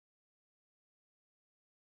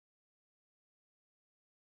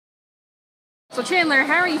So Chandler,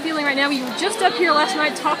 how are you feeling right now? You were just up here last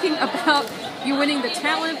night talking about you winning the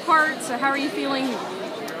talent part, so how are you feeling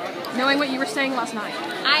knowing what you were saying last night?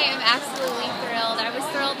 I am absolutely thrilled. I was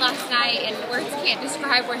thrilled last night, and words can't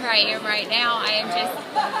describe where I am right now. I am just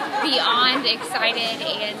beyond excited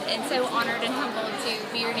and so honored and humbled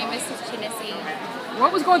to be your new Mrs. Tennessee.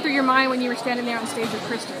 What was going through your mind when you were standing there on stage with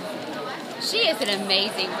Kristen? She is an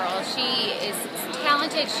amazing girl. She is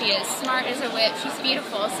talented. She is smart as a whip. She's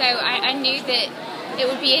beautiful. So I knew that it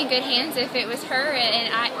would be in good hands if it was her.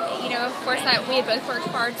 And I, of course, we had both worked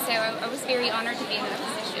hard. So I was very honored to be in that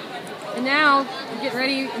position. And now you're getting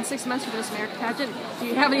ready in 6 months for this America pageant. Do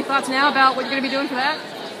you have any thoughts now about what you're going to be doing for that?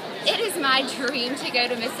 It is my dream to go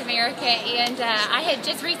to Miss America, and I had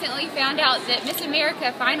just recently found out that Miss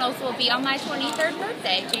America finals will be on my 23rd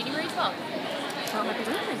birthday, January 12th. Well, happy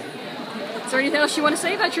birthday. Is there anything else you want to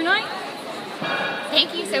say about your night?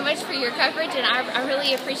 Thank you so much for your coverage, and I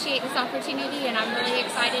really appreciate this opportunity, and I'm really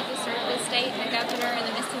excited to start